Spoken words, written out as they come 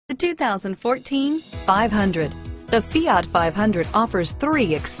The 2014 500. The Fiat 500 offers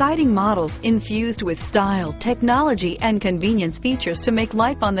 3 exciting models infused with style, technology, and convenience features to make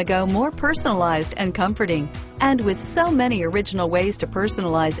life on the go more personalized and comforting. And with so many original ways to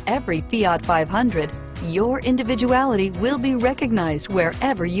personalize every Fiat 500, your individuality will be recognized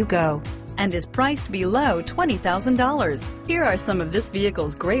wherever you go, and is priced below $20,000. Here are some of this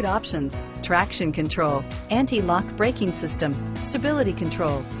vehicle's great options: traction control, anti-lock braking system, stability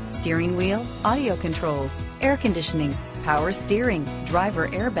control, steering wheel audio controls, air conditioning, power steering, driver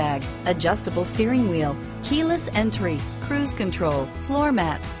airbag, adjustable steering wheel, keyless entry, cruise control, floor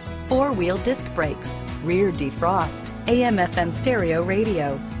mats, 4-wheel disc brakes, rear defrost, AM/FM stereo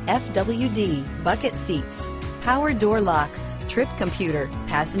radio, FWD, bucket seats, power door locks, trip computer,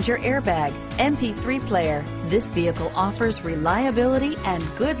 passenger airbag, MP3 player. This vehicle offers reliability and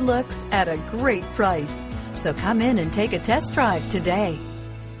good looks at a great price. So come in and take a test drive today.